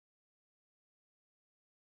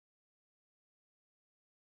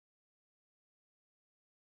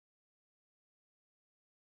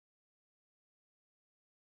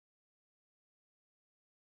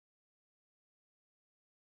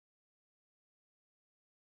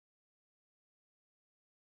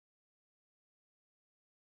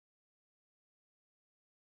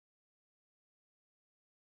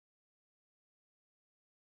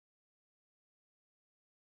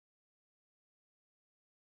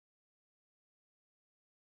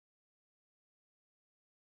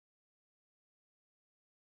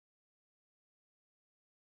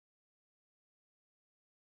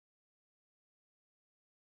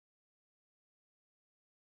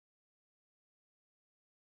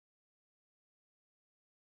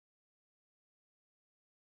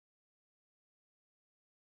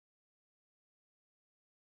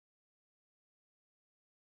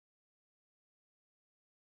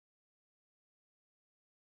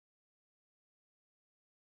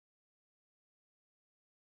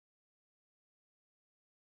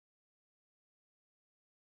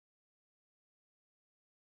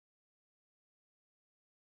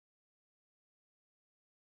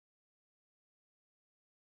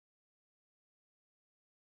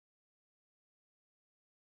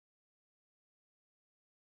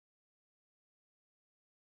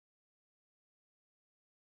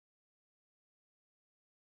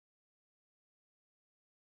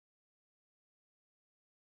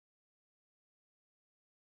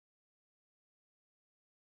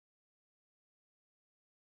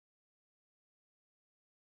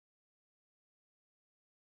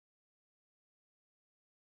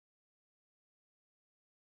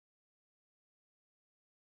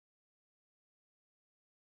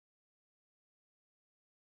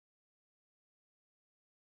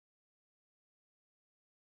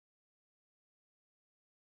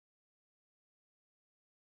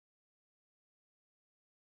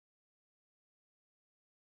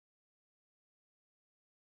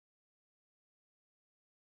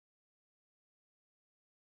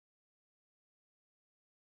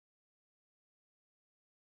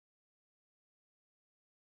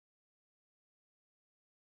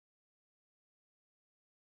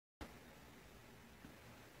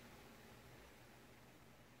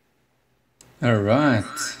All right.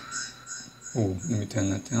 Oh, let me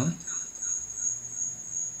turn that down.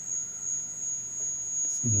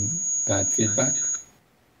 Some bad feedback.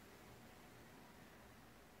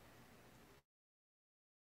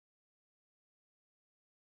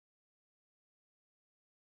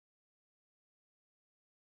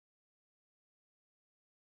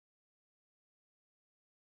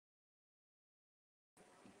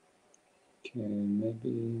 Okay,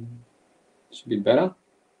 maybe should be better.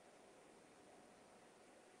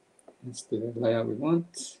 That's the layout we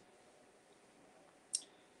want.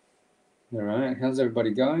 All right, how's everybody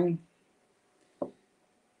going?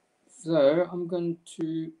 So I'm going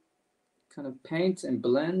to kind of paint and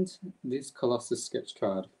blend this Colossus sketch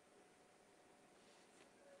card.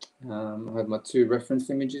 I have my two reference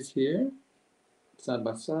images here, side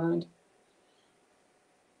by side.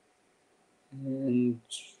 And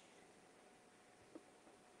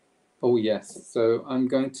oh yes, so I'm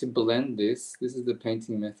going to blend this. This is the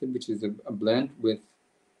painting method, which is a blend with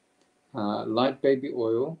light baby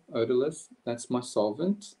oil, odorless. That's my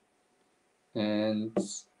solvent. And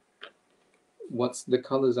what's the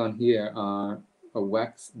colors on here are a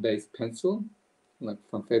wax-based pencil, like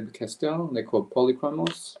from Faber-Castell. They're called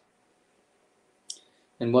polychromos.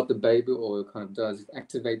 And what the baby oil kind of does is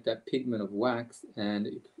activate that pigment of wax, and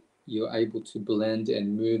you're able to blend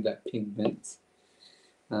and move that pigment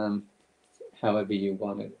however you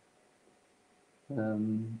want it. All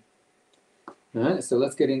right, so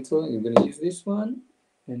let's get into it. I'm going to use this one,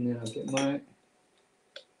 and then I'll get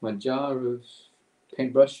my jar of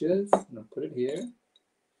paintbrushes, and I'll put it here.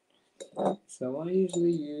 So I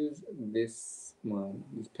usually use this one,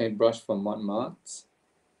 this paintbrush from Montmartre. It's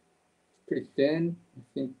pretty thin. I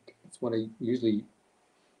think it's what I usually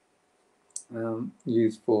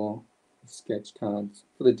use for sketch cards,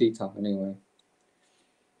 for the detail anyway.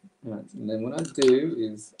 All right, and then what I do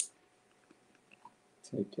is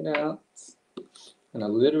take it out, and I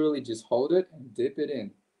literally just hold it and dip it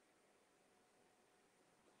in.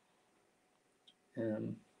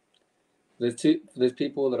 There's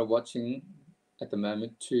people that are watching at the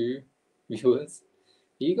moment, two viewers.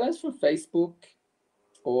 Are you guys from Facebook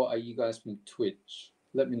or are you guys from Twitch?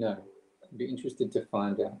 Let me know. I'd be interested to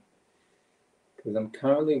find out, because I'm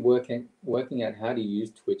currently working out how to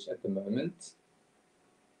use Twitch at the moment,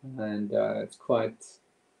 and it's quite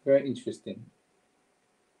very interesting.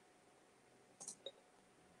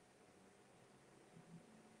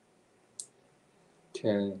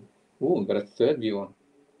 Okay. Oh, we've got a third viewer.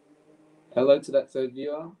 Hello to that third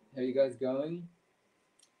viewer. How are you guys going?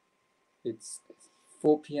 It's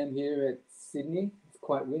 4 p.m. here at Sydney. It's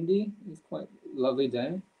quite windy. It's quite a lovely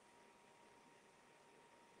day.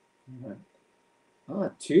 All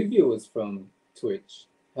right. Two viewers from Twitch.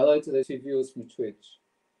 Hello to those two viewers from Twitch.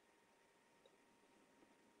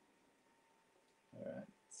 All right.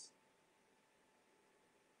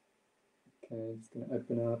 Okay, just gonna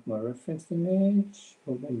open up my reference image.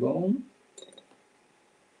 Boom, boom.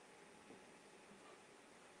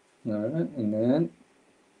 All right, and then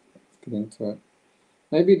let's get into it.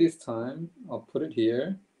 Maybe this time I'll put it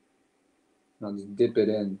here, and I'll just dip it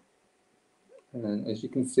in. And as you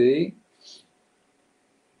can see,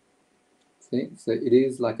 so it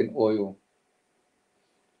is like an oil.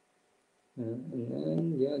 And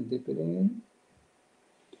then, yeah, dip it in.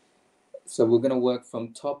 So we're going to work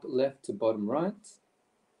from top left to bottom right.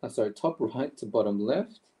 Sorry, top right to bottom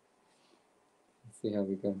left. Let's see how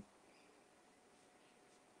we go.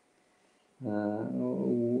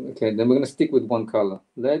 Okay, then we're going to stick with one color.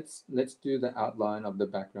 Let's do the outline of the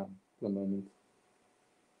background for a moment.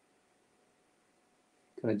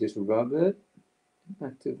 Can I just rub it,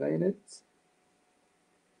 activate it?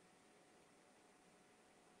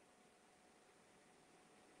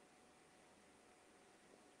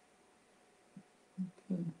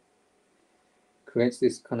 Okay. Creates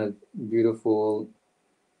this kind of beautiful,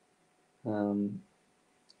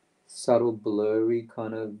 subtle, blurry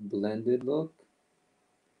kind of blended look,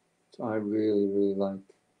 which I really, really like.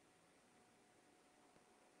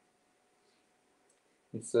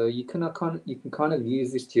 And so you can kind of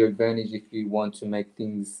use this to your advantage if you want to make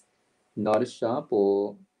things not as sharp,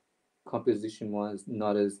 or composition wise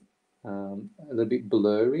not as a little bit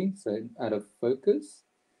blurry, so out of focus.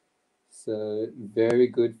 So very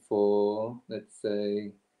good for, let's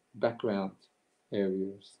say, background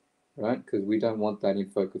areas, right? Because we don't want that in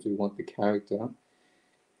focus. We want the character,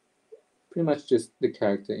 pretty much just the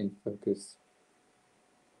character in focus.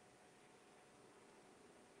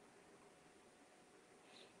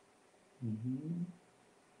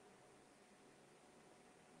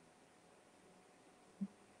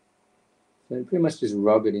 So pretty much just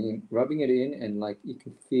rubbing it in, and like you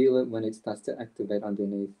can feel it when it starts to activate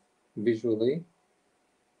underneath visually.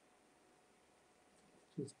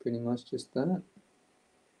 It's pretty much just that.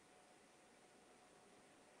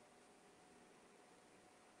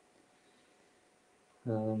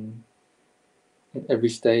 At every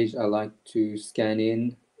stage, I like to scan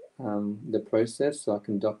in the process so I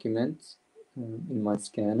can document in my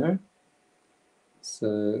scanner.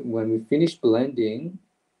 So when we finish blending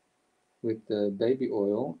with the baby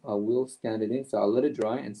oil, I will scan it in. So I'll let it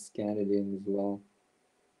dry and scan it in as well.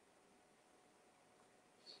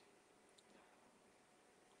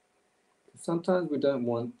 Sometimes we don't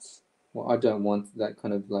want, well, I don't want that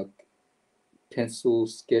kind of like pencil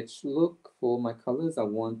sketch look for my colors. I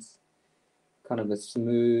want kind of a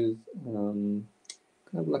smooth, kind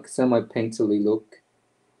of like semi-painterly look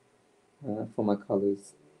for my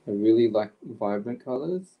colors. I really like vibrant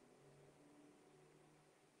colors.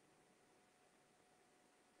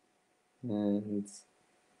 And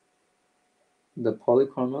the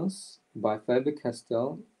Polychromos by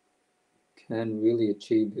Faber-Castell can really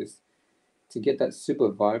achieve this. To get that super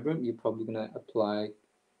vibrant, you're probably going to apply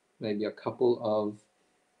maybe a couple of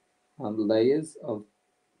layers of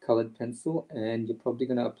colored pencil, and you're probably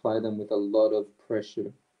going to apply them with a lot of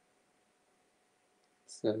pressure.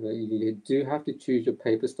 So you do have to choose your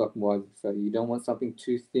paper stock wisely. So you don't want something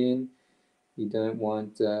too thin. You don't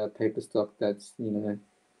want paper stock that's,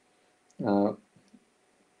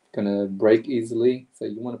 gonna break easily. So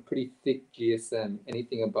you want a pretty thick GSM.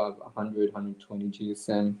 Anything above 100, 120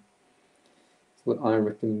 GSM is what I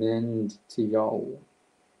recommend to y'all.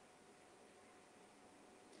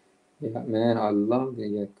 Yeah, man, I love it.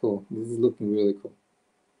 Yeah, cool. This is looking really cool.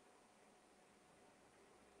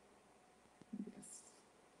 Yes.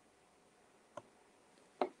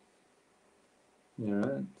 All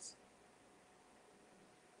right.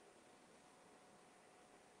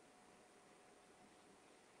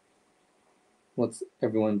 What's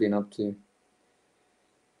everyone been up to?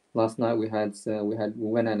 Last night we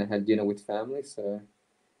went and had dinner with family. So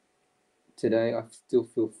today I still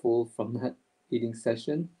feel full from that eating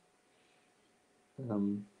session.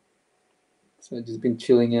 So I've just been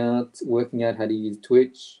chilling out, working out how to use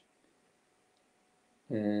Twitch,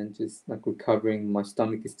 and just like recovering. My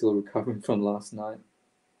stomach is still recovering from last night.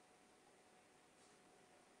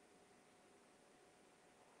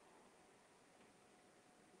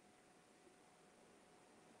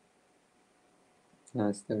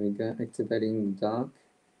 Nice, there we go. Activating the dark.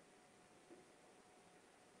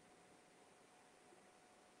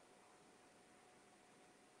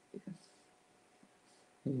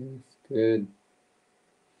 Yes, good.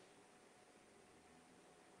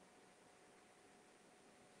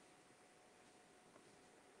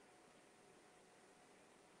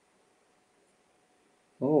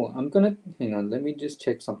 Oh, I'm gonna hang on. Let me just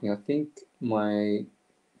check something. I think my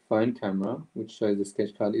phone camera, which shows the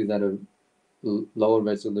sketch card, is at a lower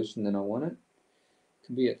resolution than I want it.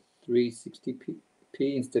 Could be at 360p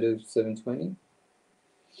instead of 720.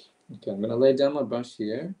 Okay, I'm gonna lay down my brush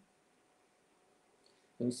here.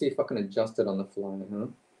 Let me see if I can adjust it on the fly, huh?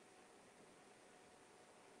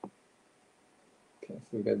 Okay,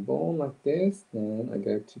 so we go boom like this, then I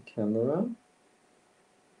go to camera.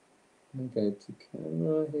 I go to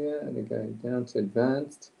camera here, and I go down to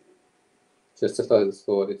advanced. Just as I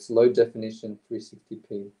thought, it's low definition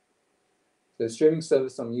 360p. The streaming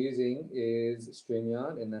service I'm using is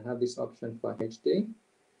StreamYard, and I have this option for HD.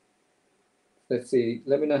 Let's see,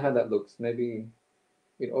 let me know how that looks. Maybe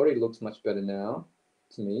it already looks much better now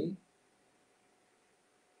to me.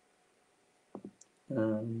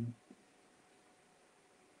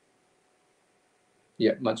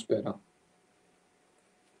 Yeah, much better. All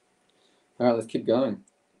right, let's keep going.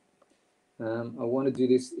 I want to do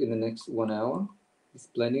this in the next 1 hour, this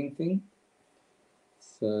blending thing.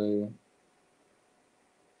 So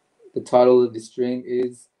the title of the stream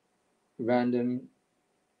is Random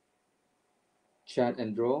Chat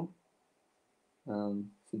and Draw.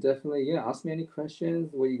 So definitely, yeah, ask me any questions,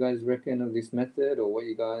 what you guys reckon of this method, or what if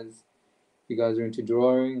you guys are into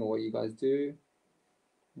drawing, or what you guys do.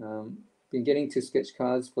 Been getting to sketch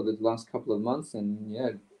cards for the last couple of months, and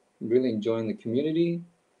yeah, really enjoying the community.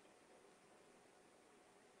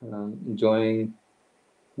 Enjoying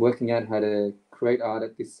working out how to create art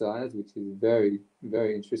at this size, which is very,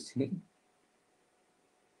 very interesting.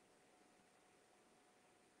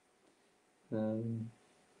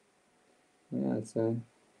 Yeah, so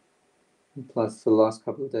plus for the last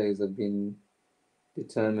couple of days, I've been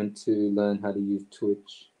determined to learn how to use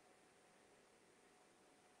Twitch.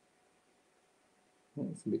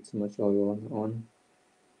 It's a bit too much oil on.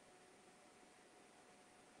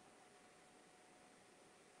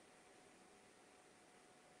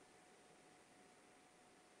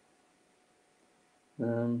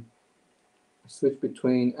 switch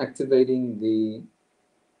between activating the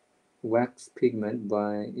wax pigment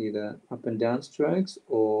by either up and down strokes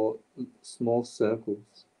or small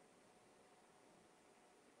circles.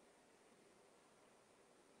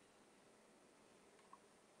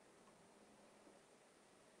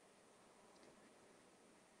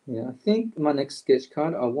 Yeah, I think my next sketch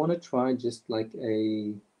card, I want to try just like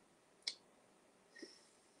I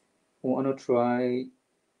want to try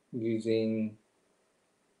using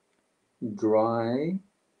dry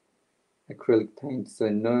acrylic paint, so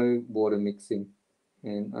no water mixing.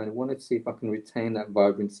 And I want to see if I can retain that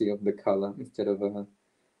vibrancy of the color instead of a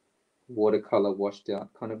watercolor washed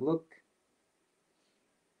out kind of look.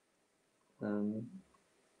 And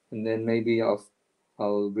then maybe I'll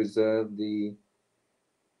reserve the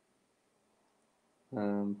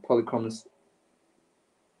polychromos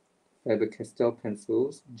Faber-Castell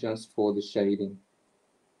pencils just for the shading.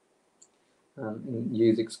 And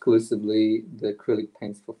use exclusively the acrylic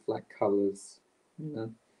paints for flat colors. You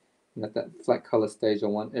know? And at that flat color stage, I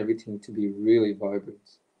want everything to be really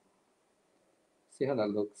vibrant. See how that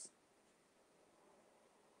looks?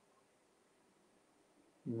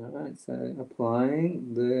 All right, so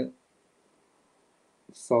applying the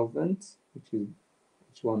solvent, which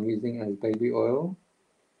I'm using as baby oil,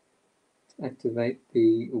 to activate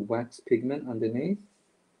the wax pigment underneath.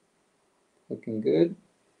 Looking good.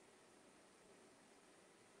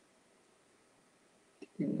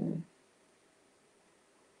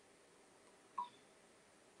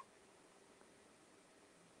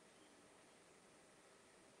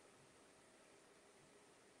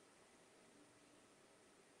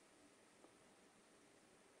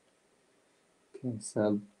 Okay,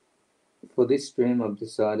 so for this stream, I've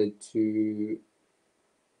decided to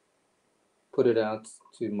put it out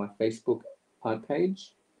to my Facebook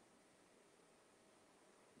page,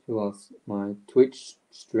 as well as my Twitch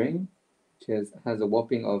stream, which has a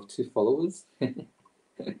whopping of 2 followers.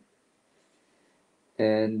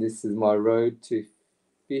 And this is my road to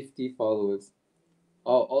 50 followers.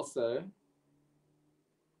 Oh, also,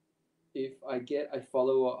 if I get a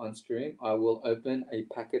follower on stream, I will open a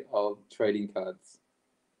packet of trading cards.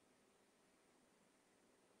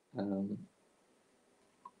 If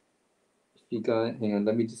you go, hang on,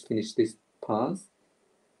 let me just finish this pass.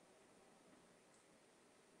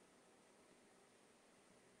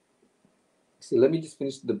 So let me just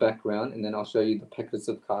finish the background, and then I'll show you the packets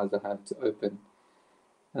of cards I have to open.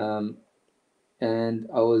 And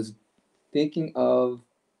I was thinking of,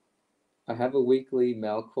 I have a weekly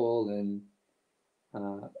mail call and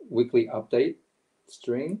weekly update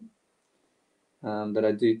stream that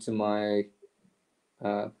I do to my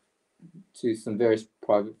to some various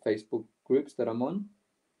private Facebook groups that I'm on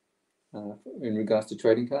in regards to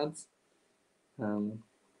trading cards.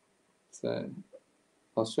 So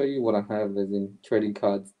I'll show you what I have as in trading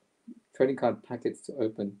card packets to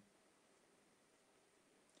open.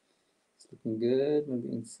 It's looking good. Maybe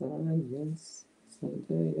inside, yes. Inside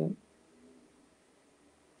there, yeah.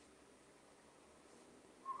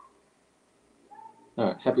 All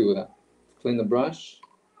right, happy with that. Clean the brush.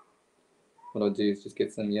 What I'll do is just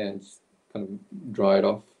get some, just kind of dry it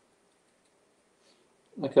off.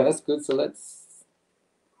 Okay, that's good. So let's,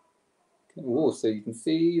 so you can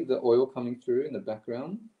see the oil coming through in the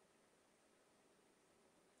background.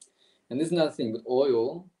 And there's another thing with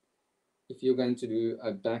oil. If you're going to do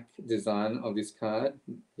a back design of this card,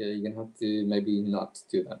 you're going to have to maybe not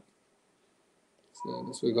do that. So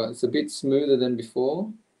this we got. It's a bit smoother than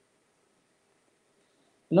before.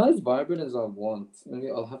 Not as vibrant as I want. Maybe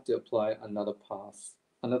I'll have to apply another pass,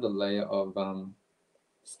 another layer of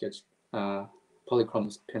sketch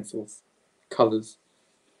polychromos pencils, colors.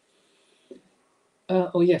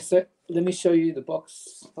 Oh yes, so let me show you the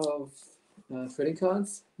box of trading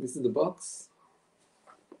cards. This is the box.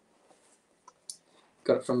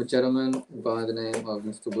 Got it from a gentleman by the name of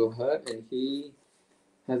Mr. Will Hurt, and he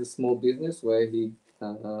has a small business where he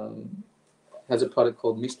has a product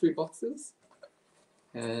called mystery boxes.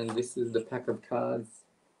 And this is the pack of cards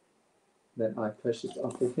that I purchased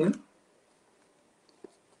off of him.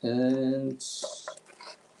 And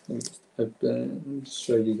let me just open and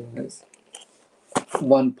show you guys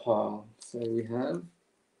one pile. So we have,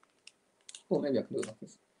 maybe I can do it like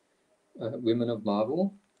this. Women of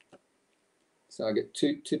Marvel. So I get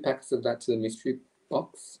two packs of that to the mystery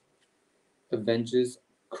box. Avengers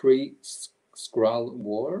Kree Skrull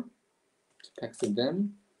War. 2 packs of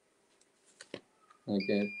them. I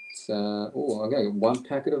get okay, 1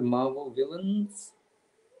 packet of Marvel villains.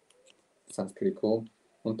 Sounds pretty cool.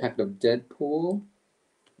 1 packet of Deadpool.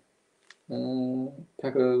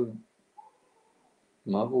 Packet of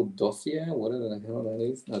Marvel Dossier, whatever the hell that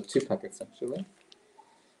is. No, 2 packets actually.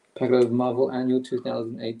 Packet of Marvel Annual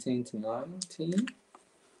 2018 to 19.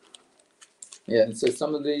 Yeah, and so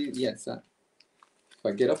some of these, yes, if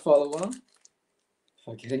I get a follower, if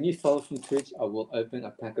I get a new follower from Twitch, I will open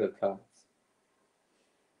a packet of cards.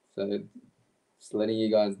 So, just letting you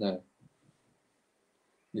guys know.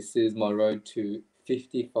 This is my road to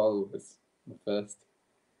 50 followers, the first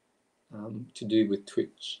to do with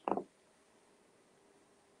Twitch.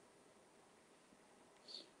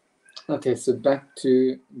 Okay, so back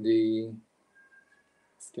to the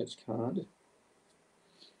sketch card.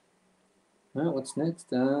 Now, what's next?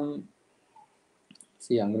 So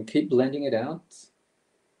yeah, I'm going to keep blending it out.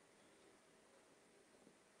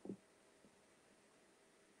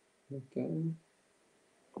 Okay.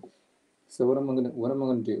 So what am I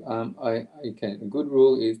gonna do? Okay. A good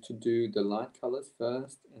rule is to do the light colors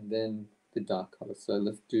first and then the dark colors. So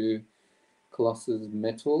let's do Colossus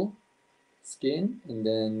metal skin and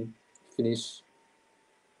then finish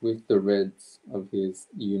with the reds of his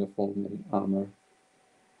uniform and armor.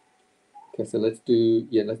 Okay, so let's do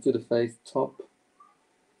the face top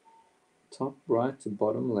right to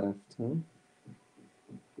bottom left, huh?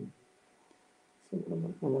 So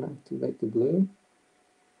I'm gonna activate the blue.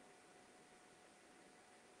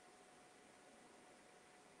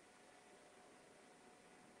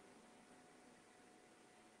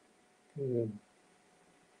 Good.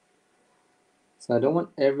 So I don't want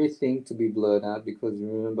everything to be blurred out because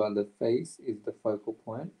remember the face is the focal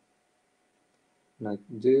point. And I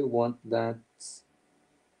do want that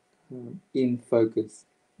in focus.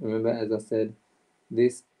 Remember, as I said,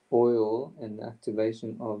 this oil and the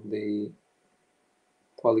activation of the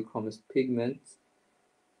polychromous pigment,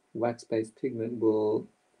 wax-based pigment, will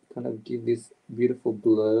kind of give this beautiful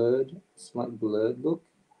blurred, slight blurred look.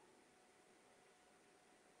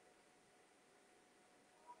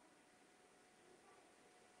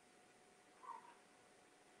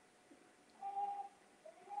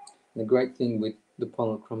 The great thing with the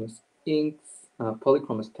polychromous inks,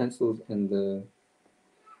 polychromous pencils, and the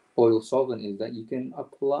oil solvent is that you can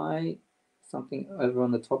apply something over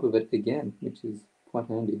on the top of it again, which is quite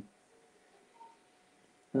handy.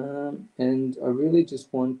 And I really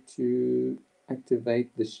just want to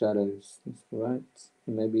activate the shadows. That's right.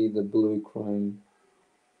 Maybe the blue chrome.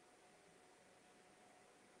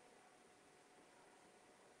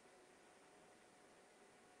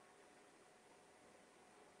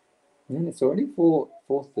 Man, it's already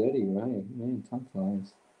 4:30, right? Man, time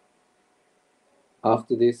flies.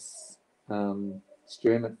 After this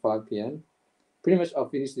stream at 5 p.m. Pretty much I'll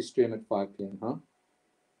finish the stream at 5 p.m., huh?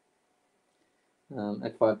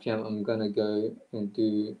 At 5 p.m. I'm gonna go and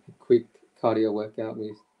do a quick cardio workout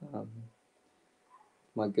with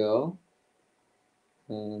my girl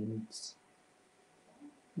and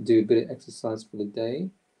do a bit of exercise for the day.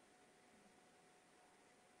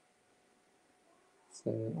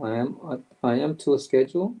 So I am to a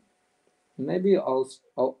schedule. Maybe I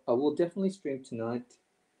will definitely stream tonight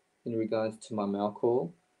in regards to my mail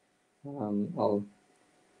call. I'll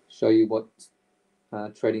show you what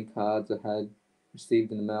trading cards I had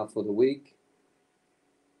received in the mail for the week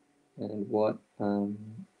and what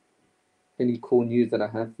any cool news that I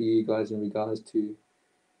have for you guys in regards to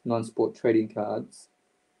non-sport trading cards,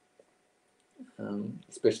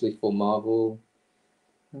 especially for Marvel,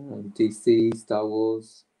 DC, Star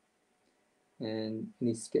Wars, and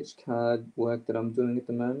any sketch card work that I'm doing at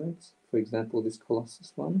the moment. For example, this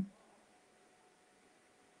Colossus one.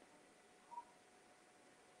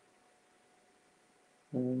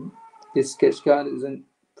 This sketch card isn't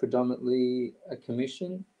predominantly a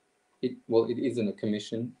commission. It isn't a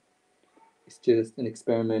commission. It's just an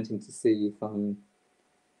experimenting to see if I'm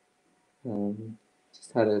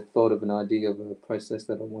just had a thought of an idea of a process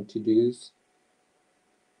that I want to use.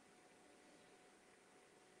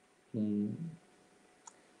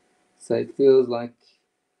 So it feels like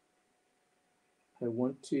I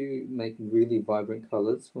want to make really vibrant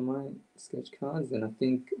colors for my sketch cards, and I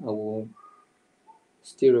think I will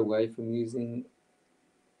steer away from using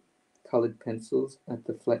colored pencils at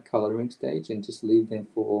the flat coloring stage and just leave them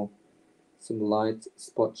for some light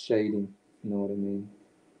spot shading, if you know what I mean.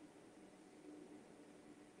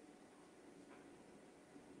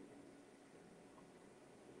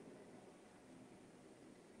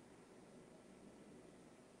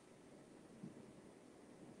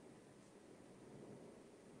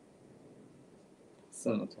 So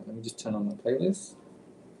okay, let me just turn on my playlist.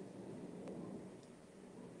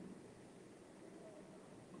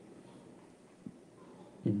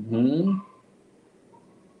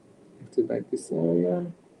 Activate this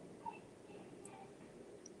area.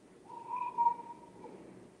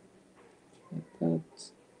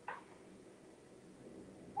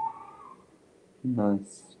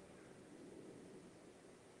 Nice.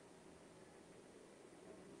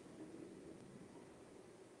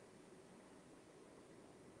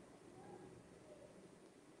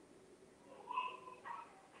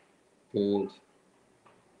 Good.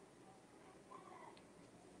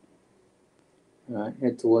 All right,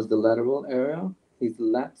 head towards the lateral area. His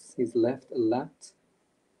left lat,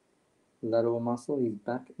 lateral muscle, his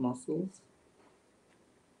back muscles.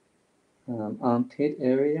 Armpit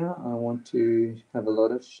area, I want to have a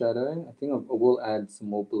lot of shadow. I think I will add some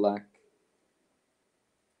more black.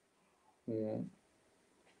 Yeah.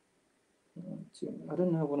 I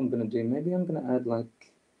don't know what I'm gonna do. Maybe I'm gonna add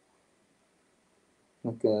like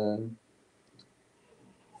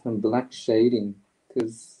some black shading,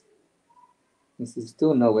 because this is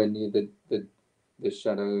still nowhere near the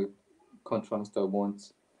shadow contrast I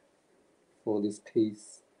want for this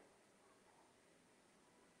piece.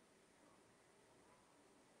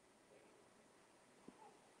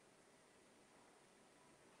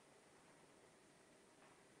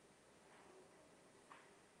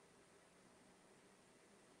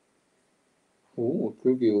 Oh,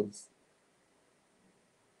 previews.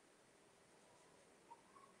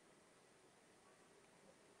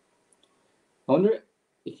 I wonder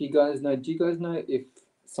if you guys know, do you guys know if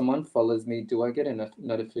someone follows me, do I get a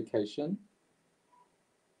notification?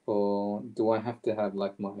 Or do I have to have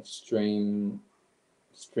like my stream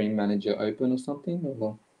manager open or something?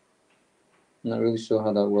 Or I'm not really sure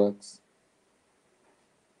how that works.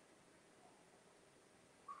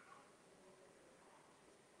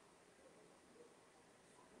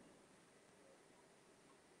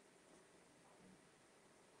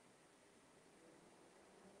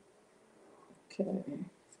 Okay,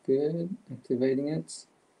 it's good. Activating it.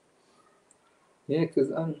 Yeah, because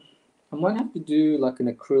I might have to do like an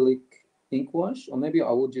acrylic ink wash, or maybe I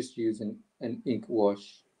will just use an ink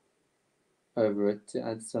wash over it to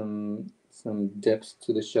add some depth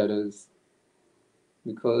to the shadows,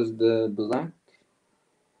 because the black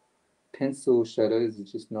pencil shadows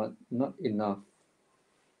is just not enough.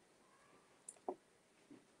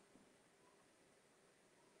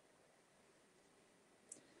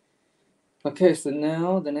 Okay, so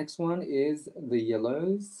now the next one is the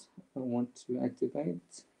yellows. I want to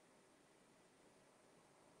activate.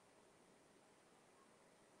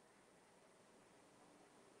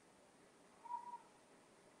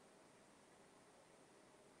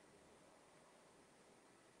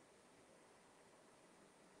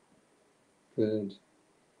 Good.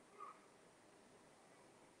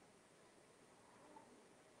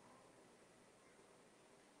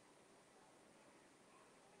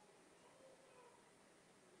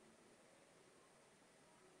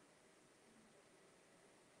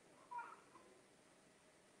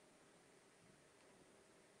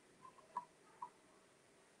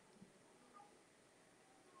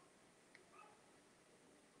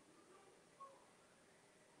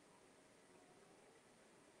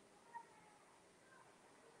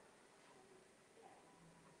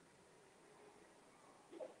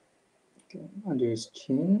 Okay. Under his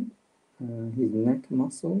chin, his neck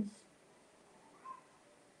muscles,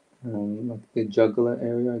 like the jugular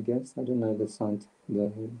area, I guess. I don't know the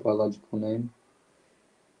biological name,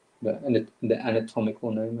 the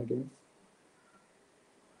anatomical name, I guess.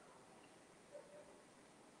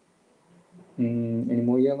 Any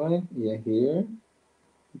more yellow? Yeah, here.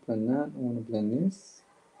 Blend that. I want to blend this.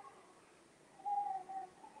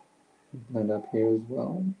 Blend up here as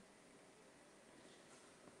well.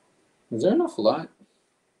 Is there enough light?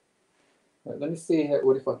 Right, let me see.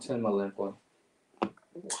 What if I turn my lamp on?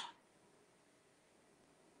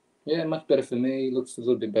 Yeah, much better for me. Looks a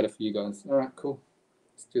little bit better for you guys. All right, cool.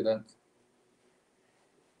 Let's do that.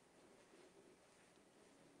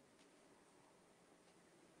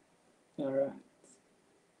 All right.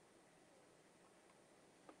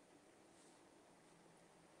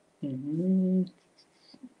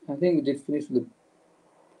 I think we did finish the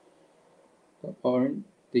orange,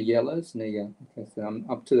 the yellows. No, yeah. Okay, so I'm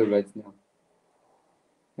up to the reds now.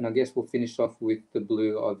 And I guess we'll finish off with the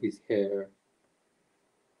blue of his hair.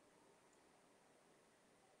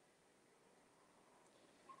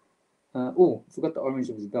 Oh, I forgot the orange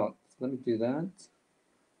of his belt. So let me do that.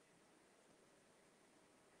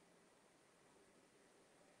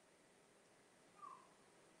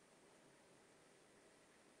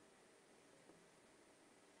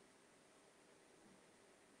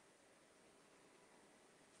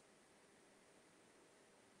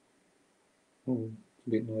 Oh, it's a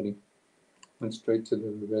bit naughty. Went straight to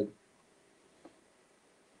the red.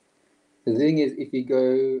 The thing is, if you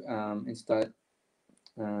go and start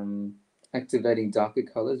activating darker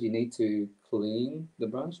colors, you need to clean the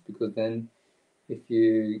brush, because then If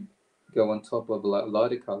you go on top of a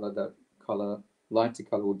lighter color, that lighter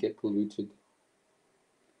color will get polluted.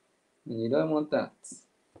 And you don't want that,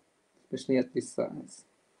 especially at this size.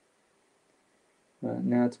 Right,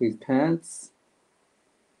 now to his pants.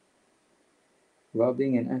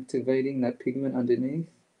 Rubbing and activating that pigment underneath.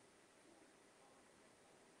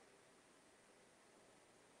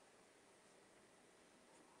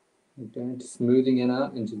 Okay, smoothing it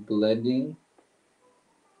out and just blending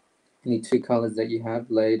any two colors that you have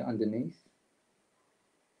laid underneath.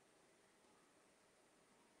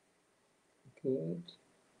 Good.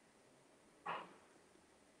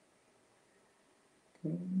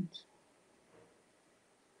 Good.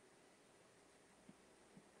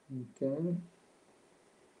 Okay.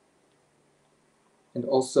 And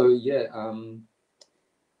also, yeah,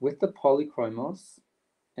 with the polychromos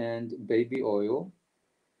and baby oil,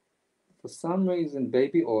 for some reason,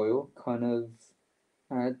 baby oil kind of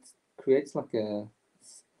creates like a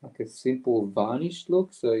simple varnish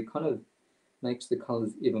look, so it kind of makes the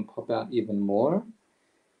colors even pop out even more,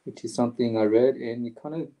 which is something I read, and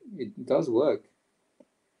it does work.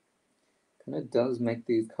 Kind of does make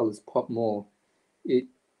these colors pop more. It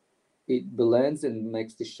blends and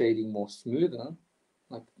makes the shading more smoother,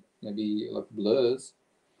 like maybe like blurs,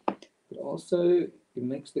 but also it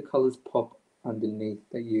makes the colors pop underneath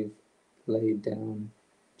that you've laid down,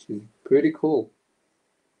 which is pretty cool.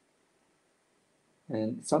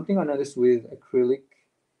 And something I noticed with acrylic,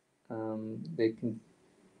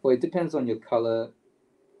 well, it depends on your color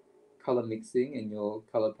mixing and your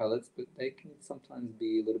color palettes, but they can sometimes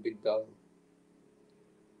be a little bit dull.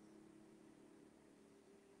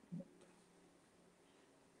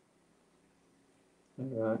 All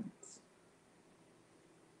right.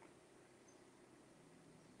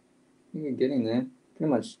 You're getting there. Pretty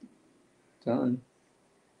much done.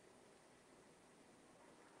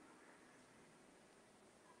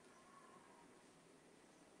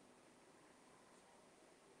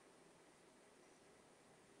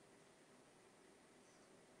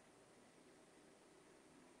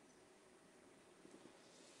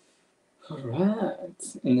 All right.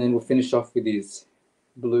 And then we'll finish off with his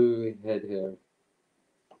blue head hair.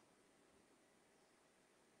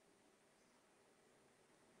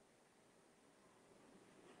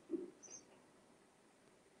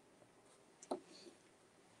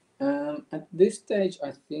 At this stage,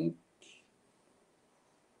 I think,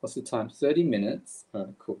 what's the time? 30 minutes. All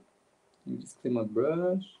right, cool. Let me just clear my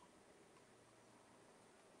brush.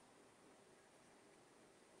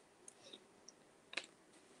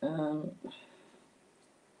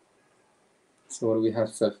 So what do we have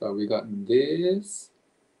so far? We got this.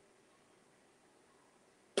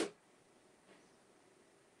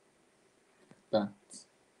 That.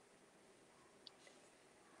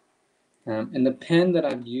 And the pen that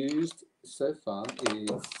I've used so far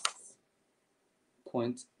is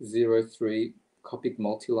 0.03 Copic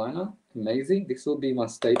multiliner. Amazing. This will be my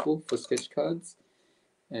staple for sketch cards.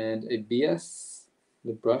 And a BS,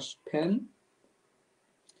 the brush pen,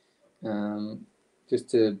 just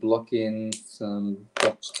to block in some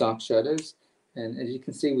dark shadows. And as you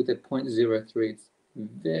can see with the 0.03, it's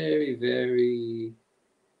very, very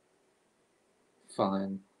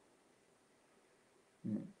fine.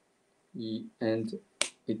 And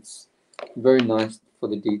it's very nice for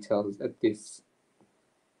the details at this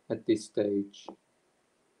stage.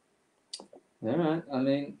 All right, I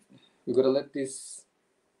mean, we've got to let this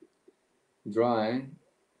dry.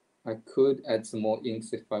 I could add some more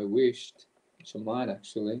inks if I wished, which I might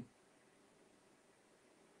actually.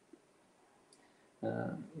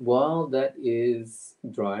 While that is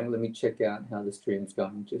drying, let me check out how the stream's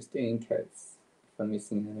going, just in case if I'm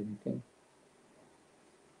missing anything.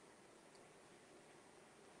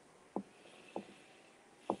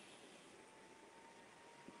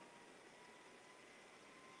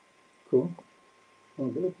 Cool. Oh,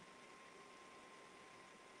 good.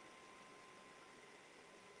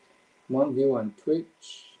 One view on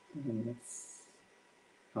Twitch, and that's,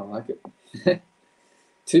 I like it.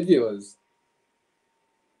 2 viewers.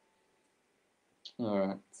 All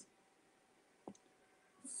right.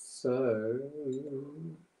 So,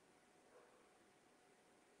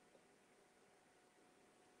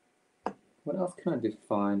 what else can I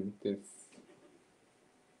define with this?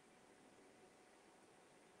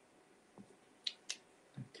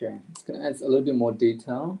 Okay, it's going to add a little bit more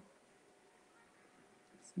detail.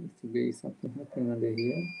 Seems to be something happening under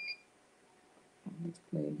here. Let's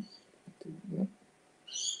play. Yep.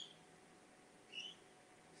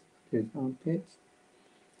 Here's armpits.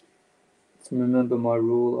 So remember my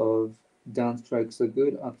rule of downstrokes are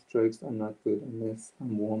good, upstrokes are not good unless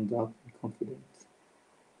I'm warmed up and confident.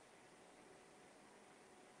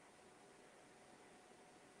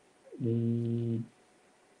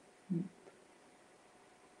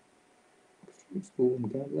 School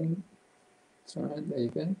and gambling. It's alright, there you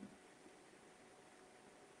go.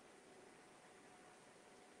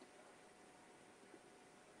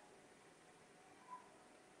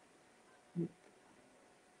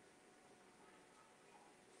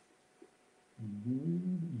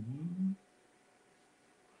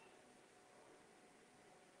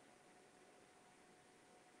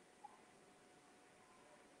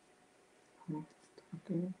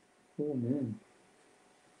 Okay. Oh man.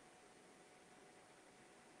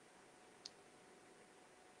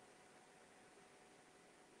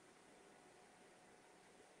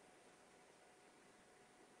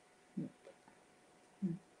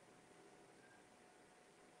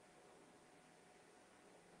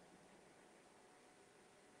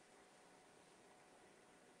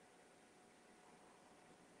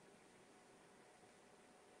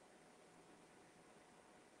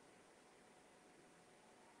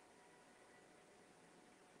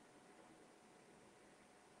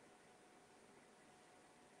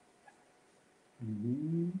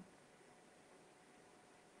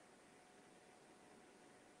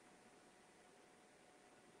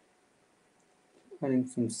 Adding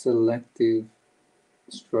some selective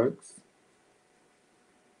strokes.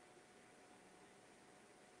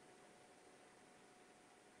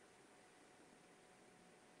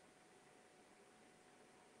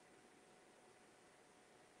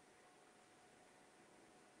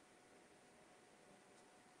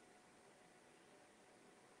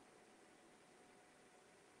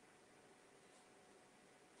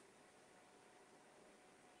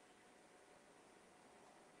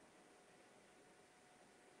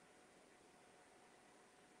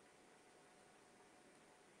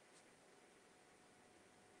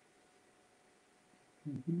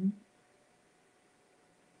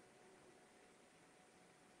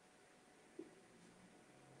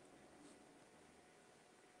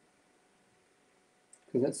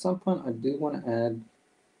 Because at some point I do want to add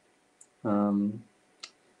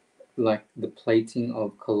like the plating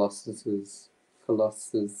of Colossus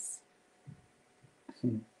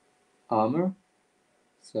armor.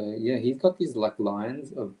 So yeah, he's got these like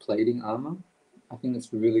lines of plating armor. I think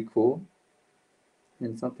it's really cool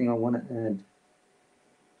and something I want to add.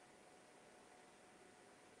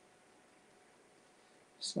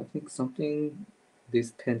 So I think something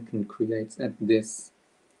this pen can create at this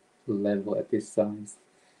level, at this size.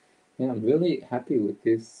 Yeah, I'm really happy with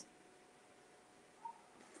this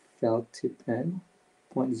felt tip pen,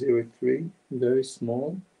 0.03, very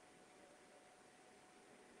small.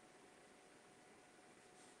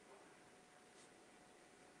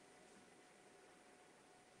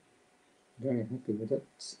 Very happy with it.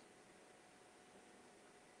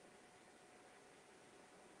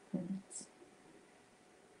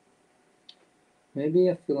 Maybe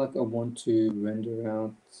I feel like I want to render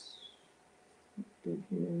out a bit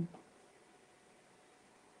here.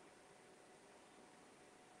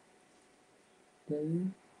 There.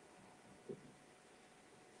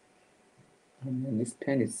 Oh man, this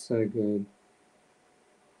pen is so good.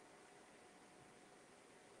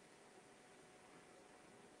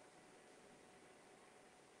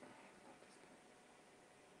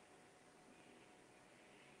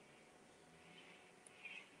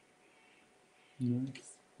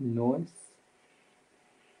 Nice. Noise.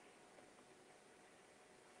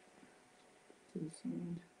 To the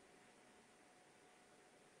side.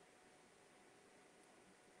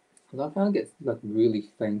 I love how it gets like really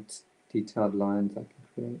faint, detailed lines I can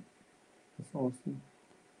create. That's awesome.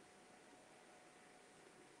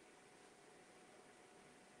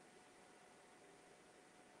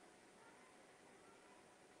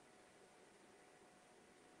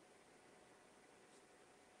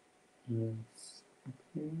 Yes.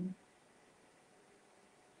 Okay.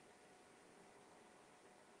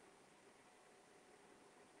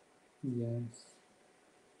 Yes.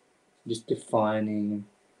 Just defining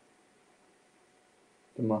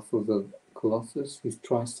the muscles of Colossus, his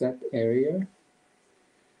tricep area.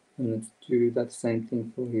 And let's do that same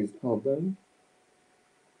thing for his elbow.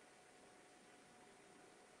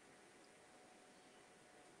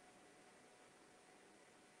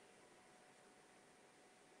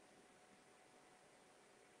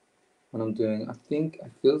 What I'm doing, I think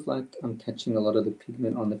it feels like I'm catching a lot of the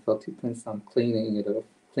pigment on the felt tip pen, so I'm cleaning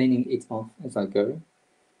it off as I go.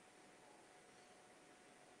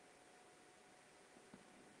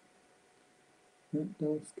 Yep, that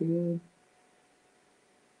looks good.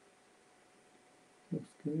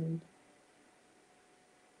 Looks good.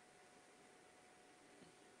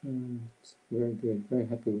 Very good. Very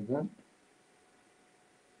happy with that.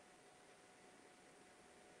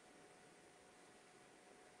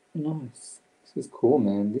 Nice. This is cool,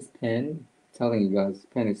 man. This pen telling you guys, the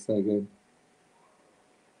pen is so good.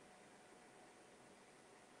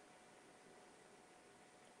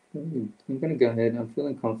 I'm gonna go ahead. I'm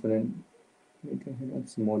feeling confident. Let me go ahead and add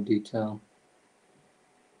some more detail.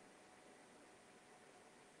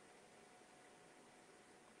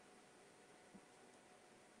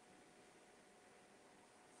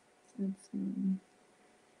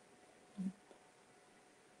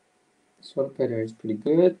 Sword pattern is pretty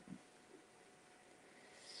good.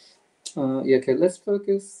 Yeah, okay, let's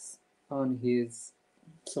focus on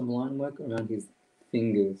some line work around his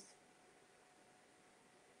fingers.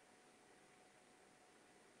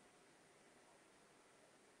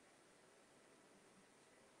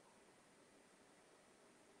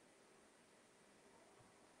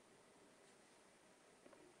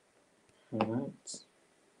 All right,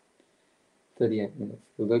 38 minutes.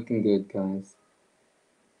 We're looking good, guys.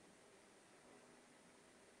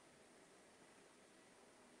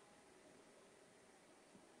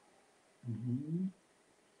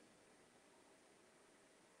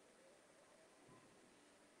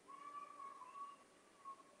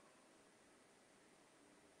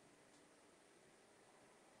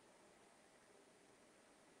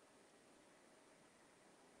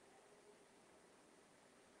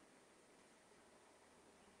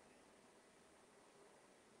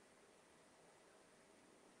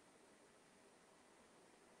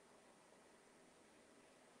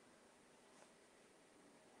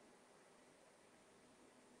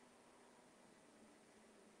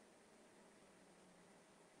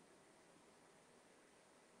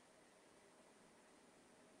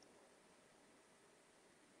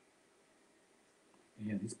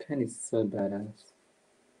 Yeah, this pen is so badass.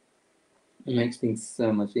 It makes things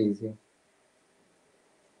so much easier.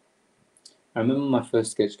 I remember my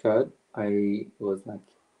first sketch card. I was like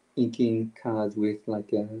inking cards with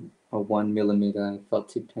like a 1 millimeter felt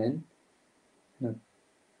tip pen. And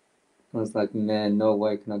I was like, man, no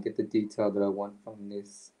way can I get the detail that I want from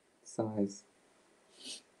this size.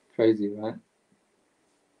 Crazy, right?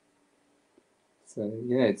 So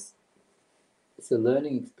yeah, it's a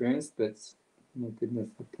learning experience, but my goodness,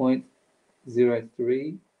 a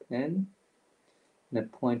 0.03 pen and a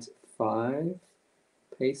 0.5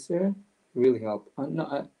 pacer really help.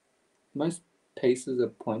 Most pacers are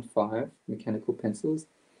 0.5 mechanical pencils,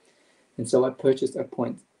 and so I purchased a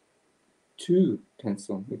 0.2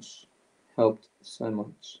 pencil, which helped so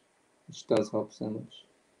much, which does help so much.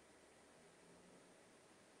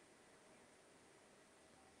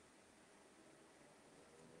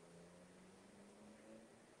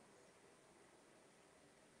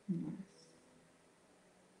 Nice.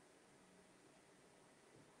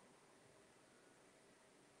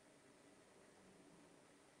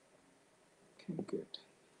 Okay, good.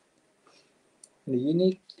 And the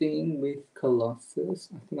unique thing with Colossus,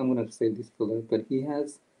 I think I'm going to say this below, but he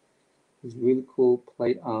has this really cool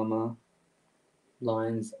plate armor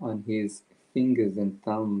lines on his fingers and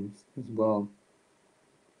thumbs as well.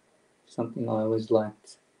 Something I always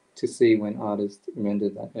liked to see when artists render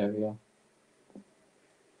that area.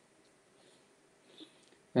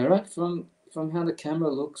 All right, from how the camera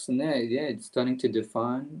looks and there, yeah, it's starting to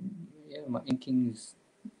define. Yeah, my inking is.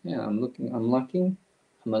 Yeah, I'm looking. I'm liking.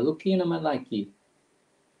 Am I looking? Am I liking?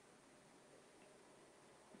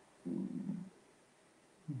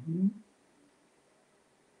 Mm-hmm.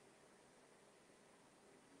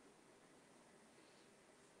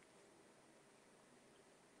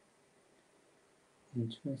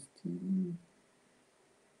 Interesting.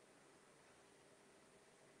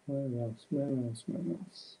 Where else? Where else? Where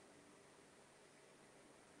else?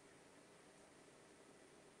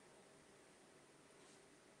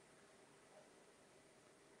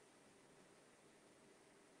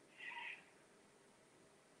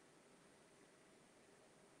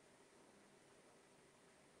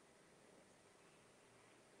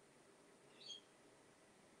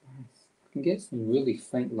 Nice. I can get some really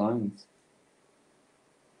faint lines.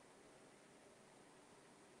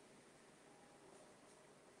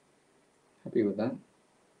 Happy with that.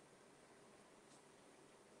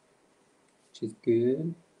 Which is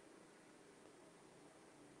good.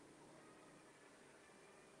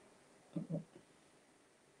 I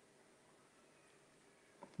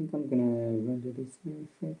think I'm gonna render this very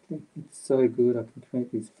faintly. It's so good. I can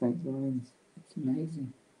create these faint lines. It's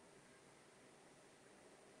amazing.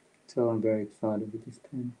 So I'm very excited with this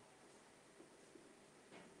pen.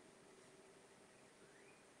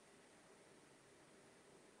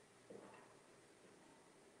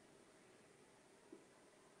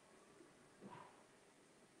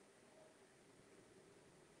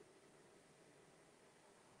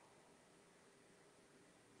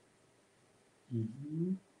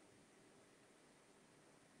 Mm-hmm.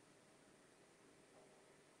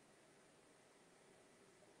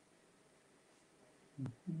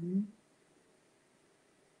 Mm-hmm.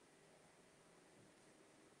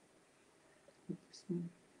 This one.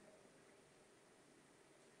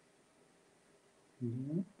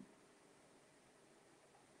 Yeah.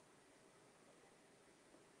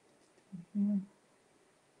 Yeah.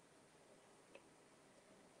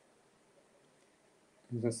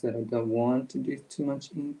 As I said, I don't want to do too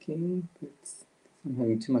much inking, but I'm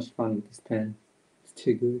having too much fun with this pen. It's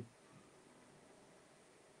too good.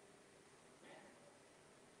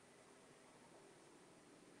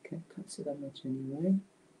 Okay, can't see that much anyway.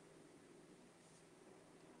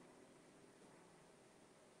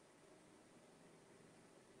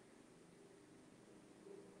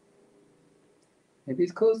 Maybe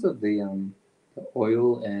it's because of the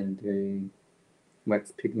oil and the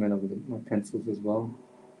wax pigment of my pencils as well.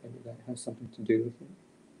 Maybe that has something to do with it.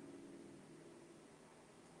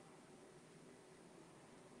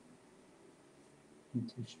 Not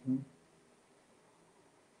too sure.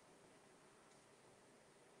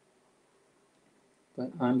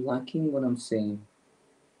 But I'm liking what I'm seeing.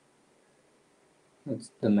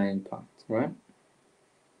 That's the main part, right?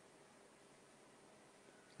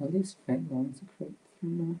 All these faint lines are quite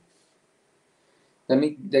nice.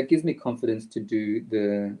 That gives me confidence to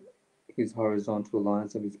do his horizontal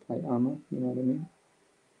lines of his plate armor. You know what I mean?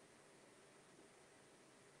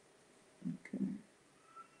 Okay.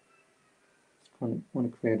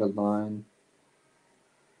 Want to create a line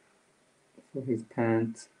for his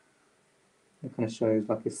pant. That kind of shows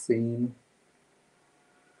like a seam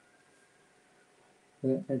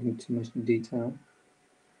without adding too much detail.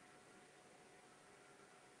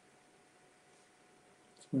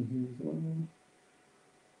 This one here as well.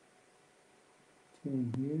 This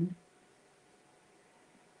one here.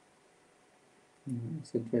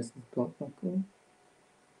 This address is belt buckle.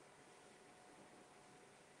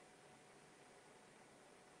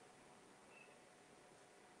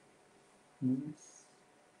 Nice.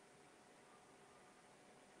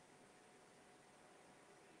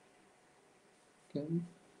 Okay.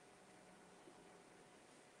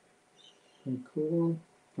 Very cool.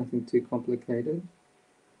 Nothing too complicated.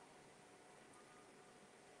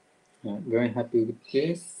 Right, very happy with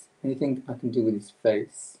this. Anything I can do with his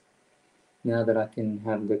face now that I can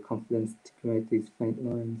have the confidence to create these faint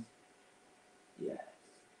lines. Yes.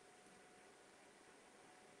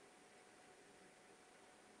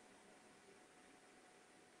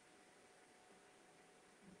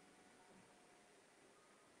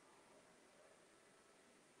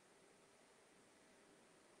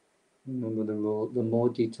 Remember the rule, the more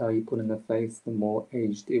detail you put in the face, the more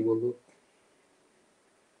aged it will look.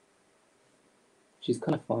 Which is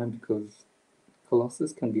kind of fine because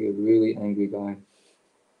Colossus can be a really angry guy.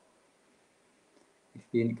 If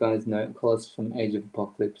you guys know Colossus from Age of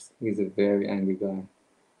Apocalypse, he's a very angry guy.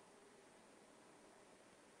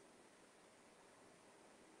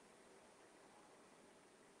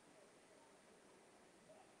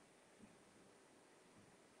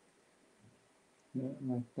 Yeah,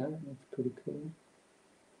 like that, that's pretty cool.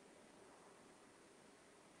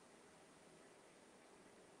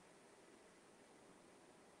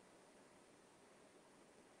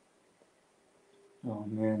 Oh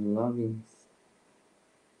man, loving.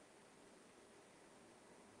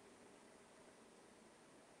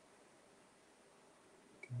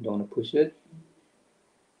 Don't want to push it.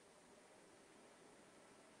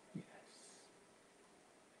 Yes.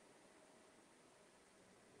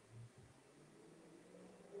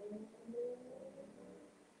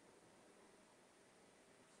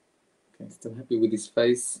 Okay, still happy with his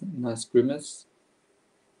face. Nice grimace.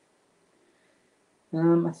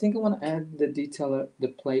 I think I want to add the detail, the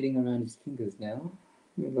plating around his fingers now.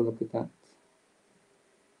 Have a look at that.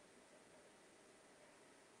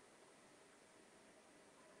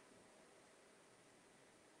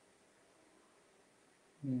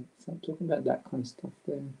 Yeah, so I'm talking about that kind of stuff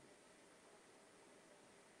there.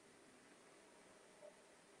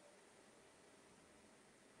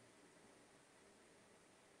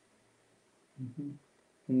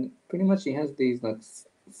 And pretty much he has these like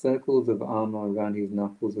circles of armor around his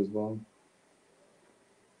knuckles as well,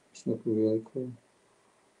 which look really cool.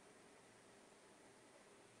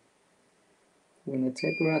 When I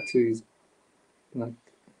taper out to his like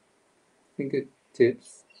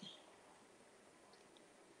fingertips,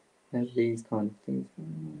 has these kind of things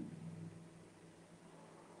going on.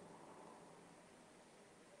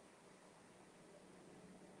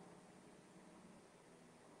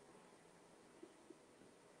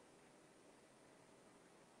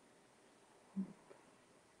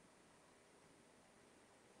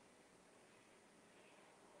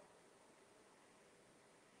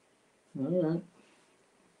 All right.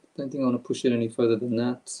 Don't think I want to push it any further than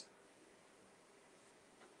that.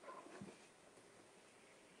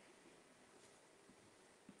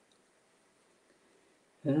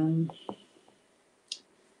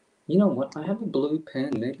 You know what? I have a blue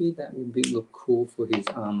pen. Maybe that would look cool for his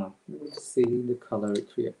armor. Let's see the color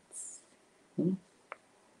it creates.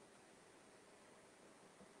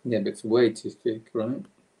 Yeah, but it's way too thick, right?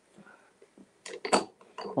 I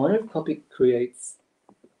wonder if Copic creates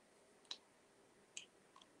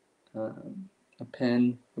a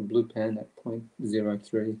pen, a blue pen at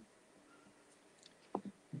 0.03.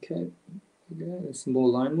 Okay, there's some more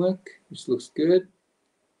line work, which looks good.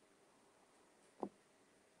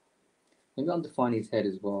 Maybe I'll define his head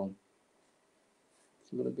as well.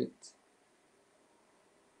 It's a little bit,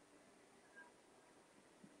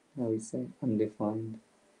 how we say, undefined.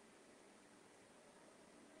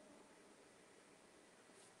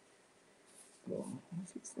 Oh, I'll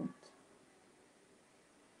fix that.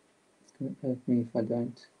 It's going to hurt me if I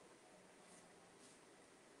don't.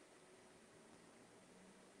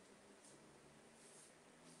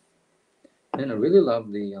 And I really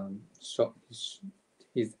love the shot,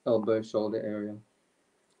 his elbow shoulder area.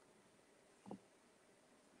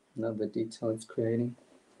 Another detail it's creating.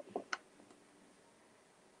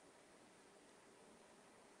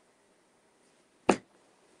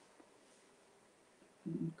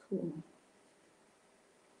 Cool.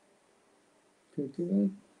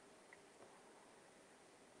 Good.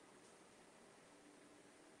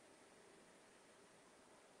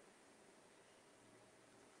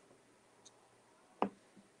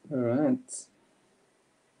 All right.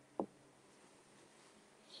 I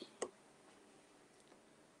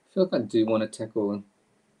feel like I do want to tackle.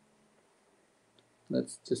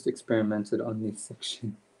 Let's just experiment it on this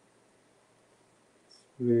section. It's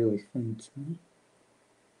really fun too.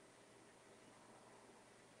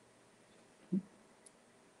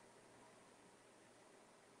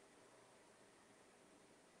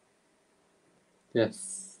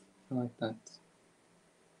 Yes, I like that.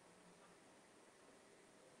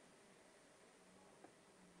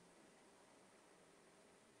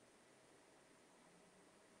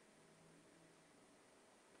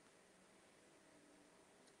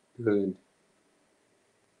 Good.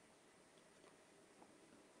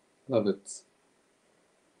 Love it.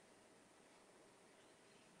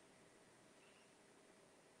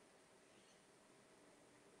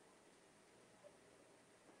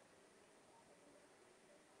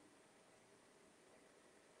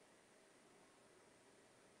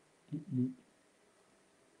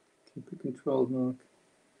 Keep it controlled, Mark.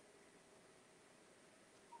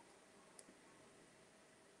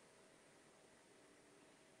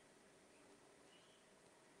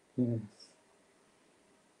 Yes.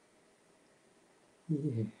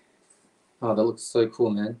 Yeah. Oh, that looks so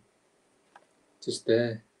cool, man. Just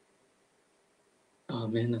there. Oh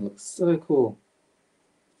man, that looks so cool.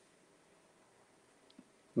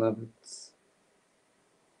 Love it.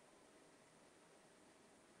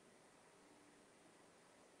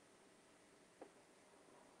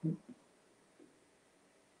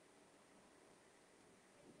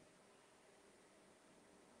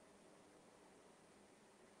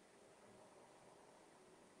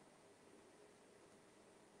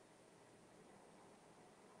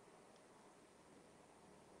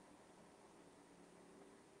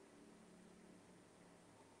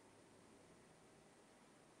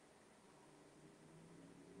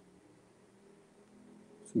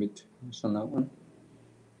 It's a bit too much on that one.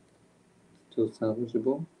 Still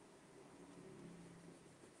salvageable.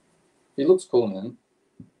 It looks cool, man.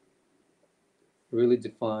 Really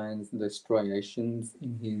defines the striations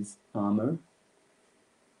in his armor,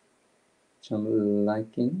 which I'm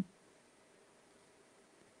liking.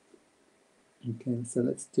 Okay, so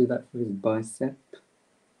let's do that for his bicep.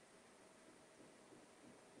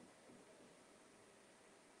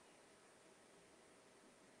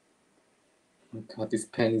 Oh my god, this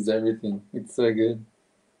pen is everything. It's so good.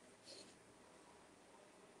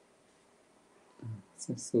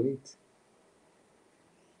 So sweet.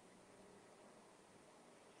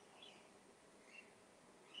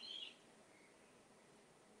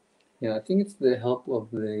 Yeah, I think it's the help of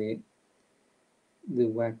the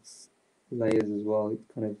wax layers as well. It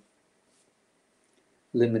kind of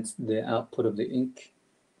limits the output of the ink.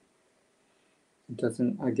 It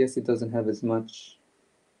doesn't, I guess it doesn't have as much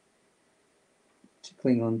to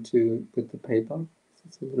cling on to with the paper. So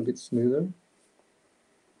it's a little bit smoother.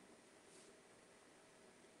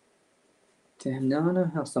 Damn, now I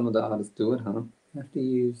know how some of the artists do it, huh? You have to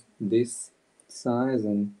use this size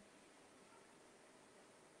and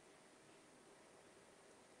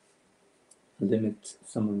limit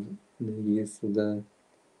some of the use of the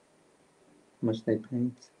how much they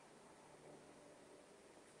paint.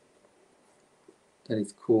 That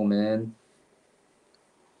is cool, man.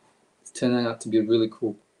 It's turning out to be really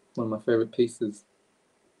cool. One of my favorite pieces.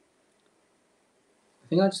 I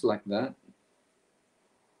think I just like that.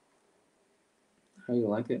 How do you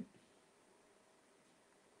like it?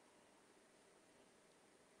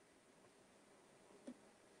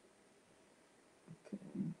 Okay,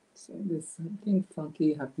 so there's something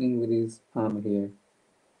funky happening with his arm here.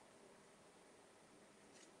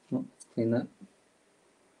 Oh, let's clean that.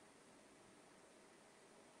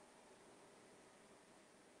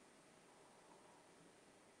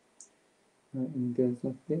 Right, and it goes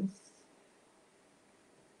like this.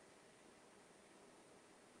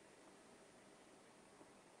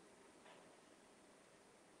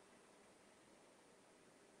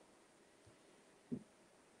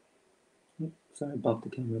 Oops, sorry, I bumped the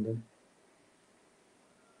camera there.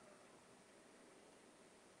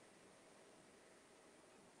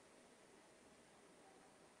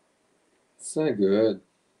 So good. You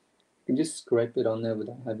can just scrape it on there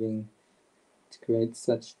without having to create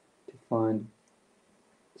such defined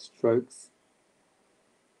strokes.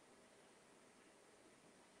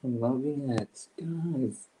 I'm loving it,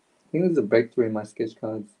 guys. I think there's a breakthrough in my sketch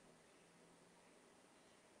cards.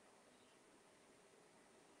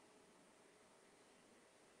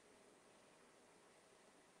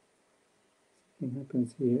 Something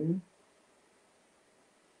happens here.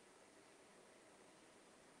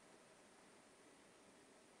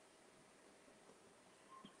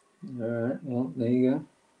 Alright, well, there you go.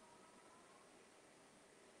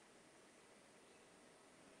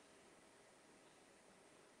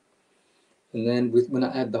 And then when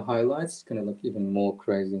I add the highlights, it's gonna look even more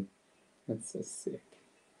crazy. That's so sick.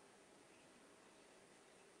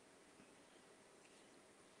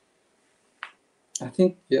 I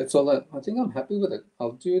think, yeah, it's all that. I think I'm happy with it.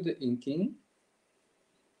 I'll do the inking.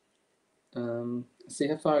 See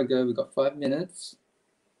how far I go. We've got 5 minutes.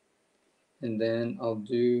 And then I'll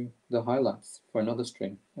do the highlights for another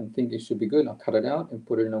string. I think it should be good. I'll cut it out and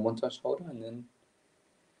put it in a one-touch holder and then,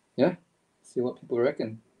 yeah, see what people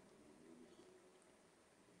reckon.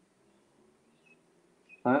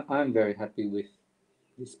 I'm very happy with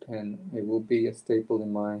this pen. It will be a staple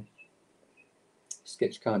in my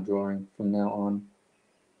sketch card drawing from now on.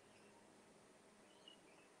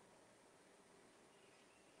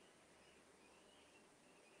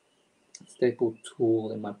 Staple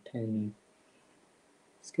tool in my pen,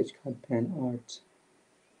 sketch card pen art.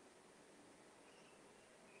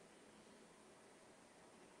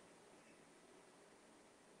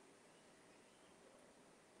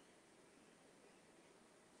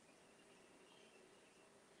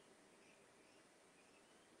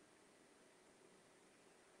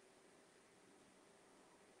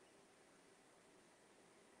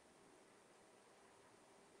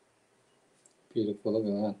 Beautiful, look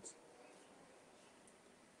at that.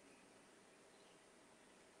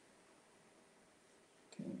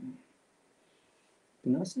 Okay. Be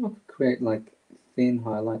nice if I could create like thin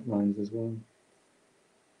highlight lines as well.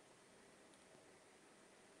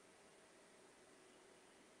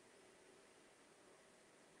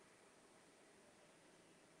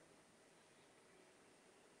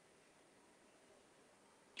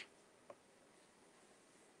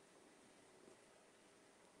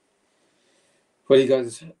 What do you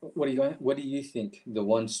guys? What do you think? The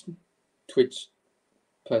one Twitch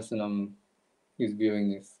person who's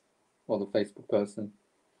viewing this, or the Facebook person?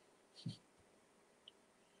 Do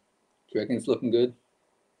you reckon it's looking good?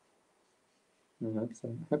 I hope so.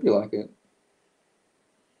 I hope you like it,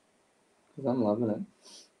 because I'm loving it.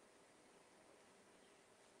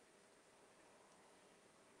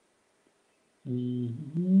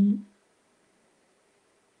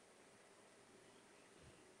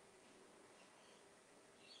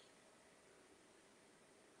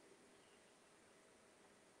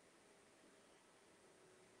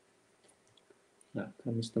 No, I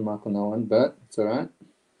missed the mark on that one, but it's all right.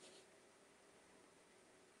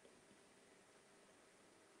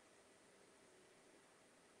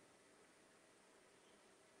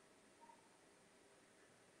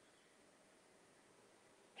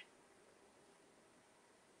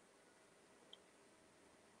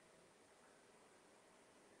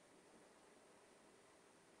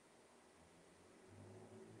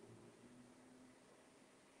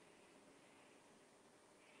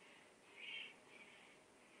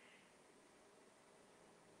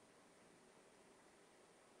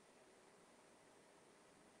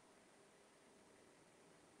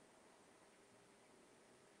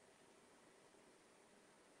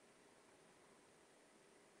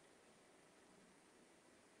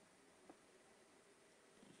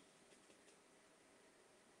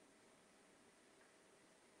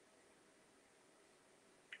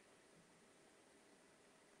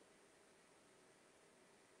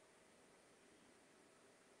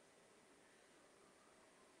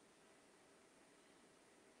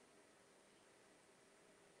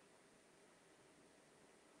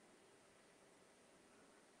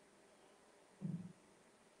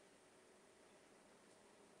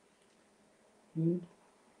 Good.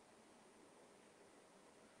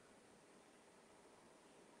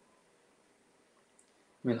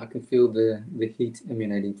 I mean, I can feel the heat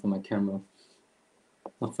emanating from my camera,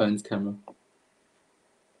 my phone's camera.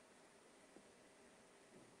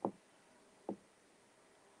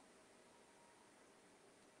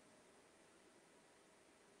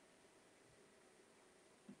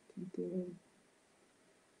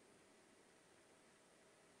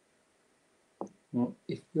 Well,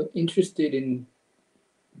 if you're interested in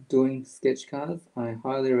doing sketch cards, I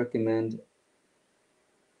highly recommend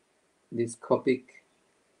this Copic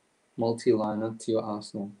multi-liner to your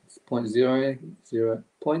arsenal. It's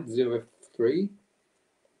 0.03.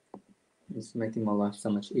 It's making my life so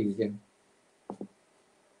much easier.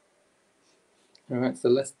 All right, so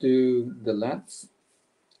let's do the lats.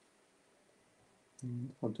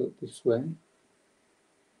 I'll do it this way.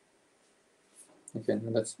 Okay,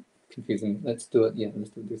 now that's confusing. Let's do it. Yeah,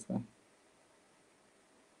 let's do it this way.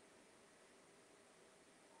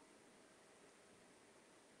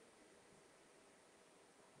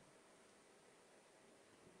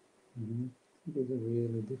 These are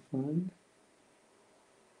really defined.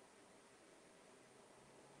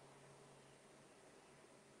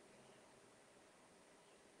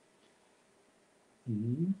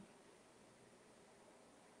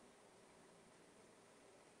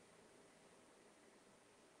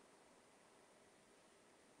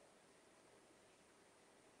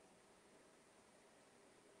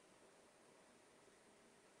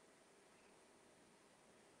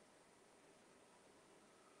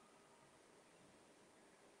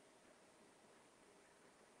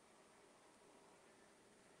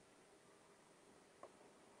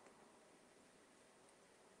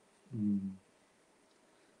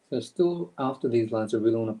 So still after these lines, I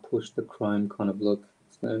really want to push the chrome kind of look.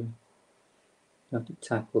 So I have to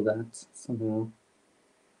tackle that somehow.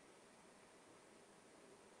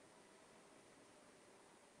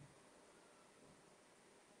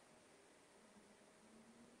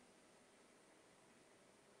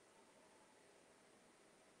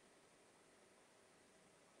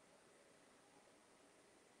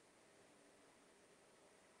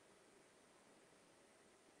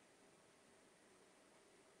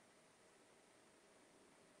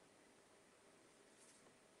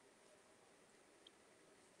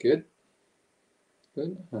 Good.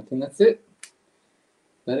 Good. I think that's it.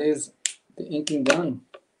 That is the inking done.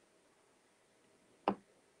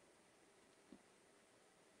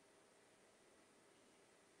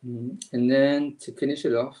 And then to finish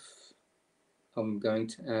it off, I'm going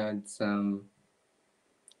to add some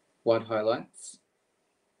white highlights.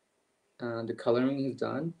 The coloring is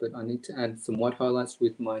done, but I need to add some white highlights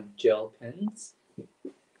with my gel pens.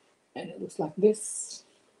 And it looks like this.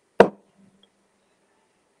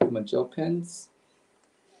 My gel pens.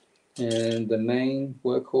 And the main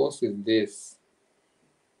workhorse is this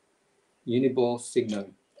Uniball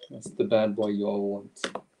Signo. That's the bad boy you all want.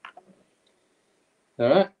 All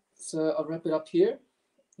right, so I'll wrap it up here.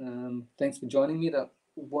 Thanks for joining me, that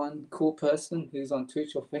one cool person who's on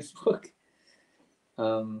Twitch or Facebook.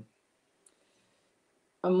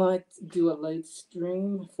 I might do a late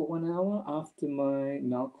stream for 1 hour after my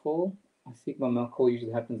mail call. I think my mail call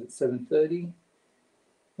usually happens at 7:30,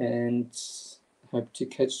 and hope to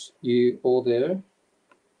catch you all there.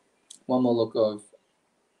 One more look of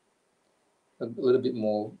a little bit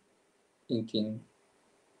more inking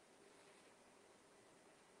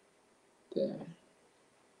there.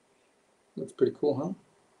 Looks pretty cool, huh?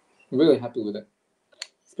 I'm really happy with it,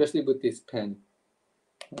 especially with this pen.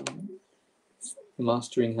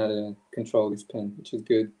 Mastering how to control this pen, which is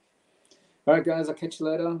good. All right, guys, I'll catch you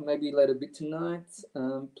later, maybe later a bit tonight.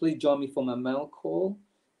 Please join me for my mail call.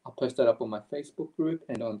 I'll post that up on my Facebook group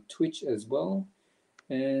and on Twitch as well.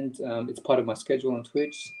 And it's part of my schedule on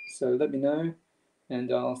Twitch, so let me know,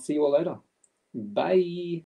 and I'll see you all later. Bye.